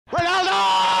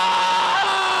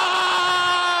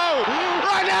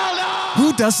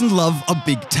Who doesn't love a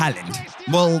big talent?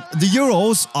 Well, the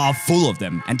Euros are full of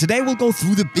them, and today we'll go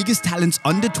through the biggest talents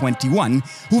under 21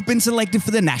 who've been selected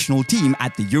for the national team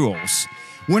at the Euros.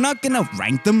 We're not gonna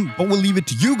rank them, but we'll leave it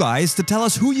to you guys to tell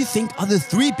us who you think are the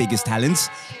 3 biggest talents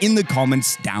in the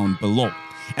comments down below.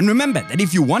 And remember that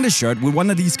if you want a shirt with one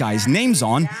of these guys' names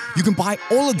on, you can buy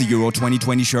all of the Euro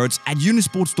 2020 shirts at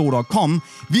unisportstore.com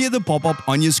via the pop-up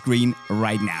on your screen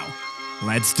right now.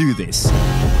 Let's do this.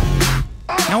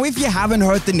 Now, if you haven't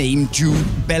heard the name Jude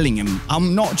Bellingham,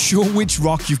 I'm not sure which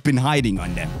rock you've been hiding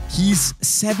under. He's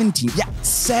 17, yeah,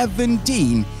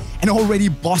 17, and already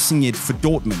bossing it for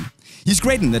Dortmund. He's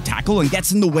great in the tackle and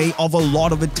gets in the way of a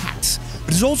lot of attacks,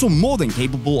 but he's also more than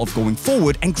capable of going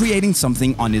forward and creating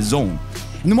something on his own.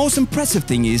 And the most impressive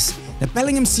thing is that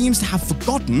Bellingham seems to have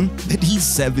forgotten that he's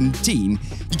 17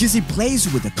 because he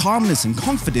plays with the calmness and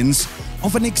confidence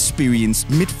of an experienced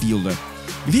midfielder.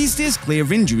 If he stays clear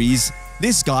of injuries,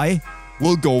 this guy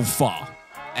will go far.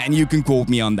 And you can quote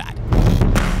me on that.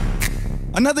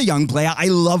 Another young player I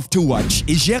love to watch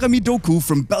is Doku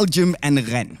from Belgium and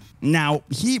Rennes. Now,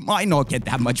 he might not get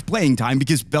that much playing time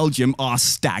because Belgium are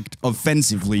stacked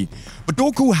offensively, but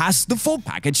Doku has the full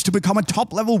package to become a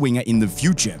top-level winger in the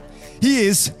future. He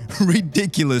is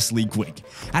ridiculously quick,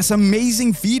 has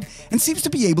amazing feet, and seems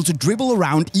to be able to dribble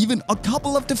around even a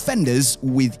couple of defenders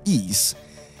with ease.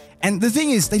 And the thing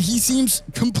is that he seems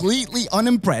completely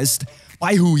unimpressed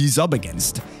by who he's up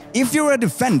against. If you're a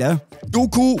defender,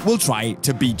 Doku will try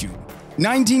to beat you.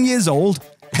 19 years old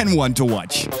and one to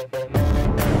watch.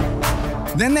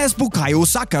 Then there's Bukayo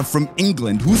Saka from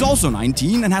England, who's also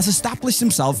 19 and has established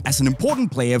himself as an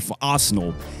important player for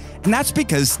Arsenal. And that's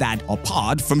because that,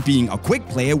 apart from being a quick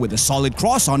player with a solid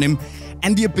cross on him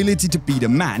and the ability to beat a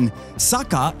man,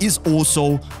 Saka is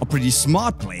also a pretty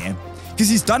smart player, because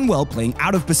he's done well playing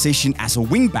out of position as a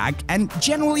wingback and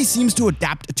generally seems to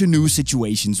adapt to new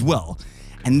situations well.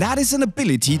 And that is an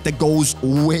ability that goes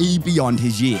way beyond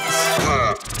his years.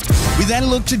 We then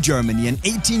look to Germany and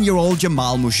 18-year-old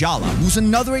Jamal Musiala, who's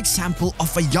another example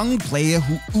of a young player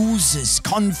who oozes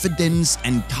confidence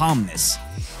and calmness.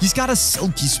 He's got a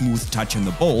silky smooth touch on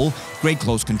the ball, great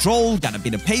close control, got a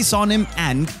bit of pace on him,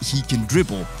 and he can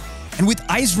dribble. And with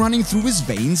ice running through his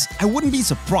veins, I wouldn't be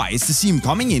surprised to see him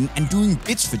coming in and doing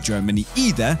bits for Germany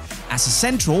either as a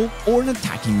central or an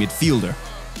attacking midfielder.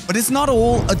 But it's not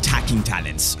all attacking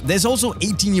talents. There's also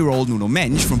 18-year-old Nuno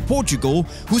Mendes from Portugal,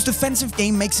 whose defensive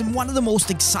game makes him one of the most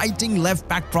exciting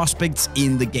left-back prospects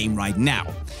in the game right now.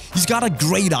 He's got a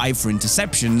great eye for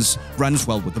interceptions, runs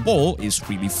well with the ball, is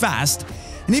really fast,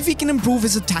 and if he can improve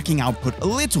his attacking output a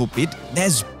little bit,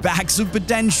 there's bags of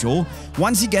potential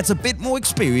once he gets a bit more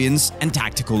experience and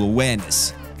tactical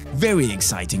awareness. Very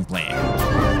exciting player.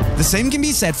 The same can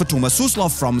be said for Tomas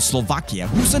Suslov from Slovakia,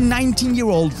 who's a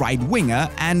 19-year-old right winger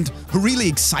and a really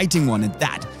exciting one at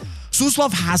that.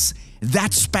 Suslov has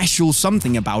that special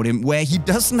something about him where he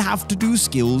doesn't have to do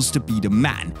skills to beat a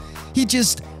man. He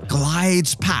just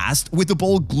glides past with the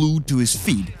ball glued to his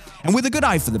feet. And with a good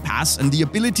eye for the pass and the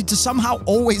ability to somehow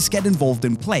always get involved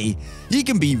in play, he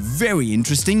can be very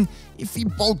interesting if he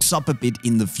bulks up a bit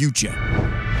in the future.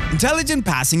 Intelligent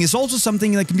passing is also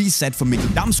something that can be said for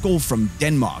Mikkel Damsgaard from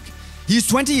Denmark. He's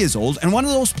 20 years old and one of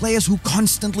those players who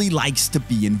constantly likes to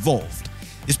be involved.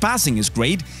 His passing is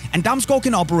great, and Damsgaard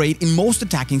can operate in most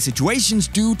attacking situations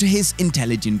due to his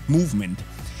intelligent movement.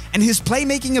 And his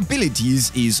playmaking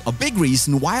abilities is a big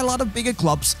reason why a lot of bigger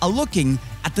clubs are looking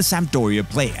at the Sampdoria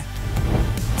player.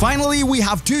 Finally, we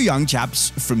have 2 young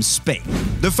chaps from Spain.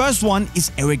 The first one is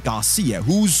Garcia,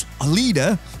 who's a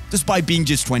leader despite being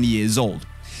just 20 years old.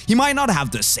 He might not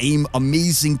have the same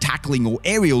amazing tackling or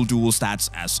aerial duel stats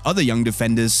as other young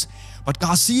defenders, but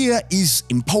Garcia is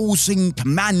imposing,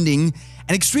 commanding,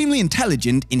 and extremely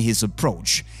intelligent in his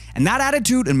approach. And that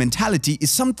attitude and mentality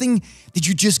is something that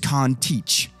you just can't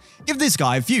teach. Give this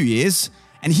guy a few years,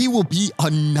 and he will be a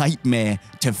nightmare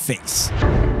to face.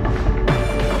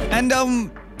 And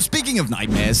speaking of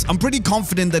nightmares, I'm pretty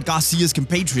confident that Garcia's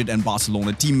compatriot and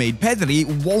Barcelona teammate Pedri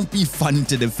won't be fun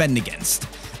to defend against.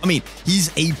 I mean,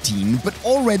 he's 18, but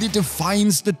already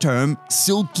defines the term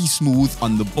silky smooth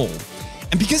on the ball.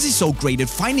 And because he's so great at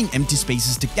finding empty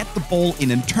spaces to get the ball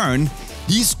in and turn,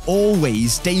 he's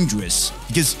always dangerous.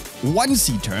 Because once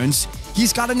he turns,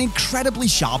 he's got an incredibly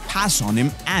sharp pass on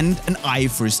him and an eye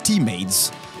for his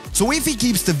teammates. So if he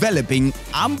keeps developing,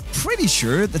 I'm pretty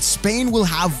sure that Spain will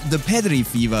have the Pedri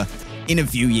fever in a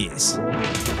few years.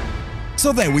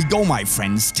 So there we go, my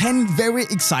friends, 10 very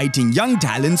exciting young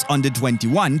talents under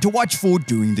 21 to watch for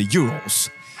during the Euros.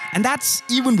 And that's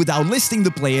even without listing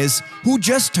the players who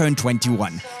just turned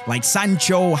 21, like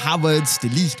Sancho, Havertz, De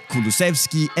Ligt,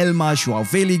 Kulusevski, Elma, Joao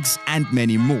Felix, and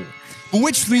many more. But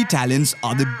which 3 talents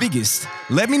are the biggest?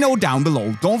 Let me know down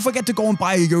below. Don't forget to go and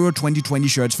buy a Euro 2020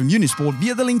 shirts from Unisport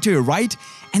via the link to your right,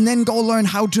 and then go learn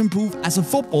how to improve as a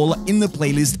footballer in the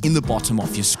playlist in the bottom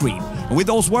of your screen. And with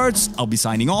those words, I'll be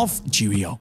signing off. Cheerio.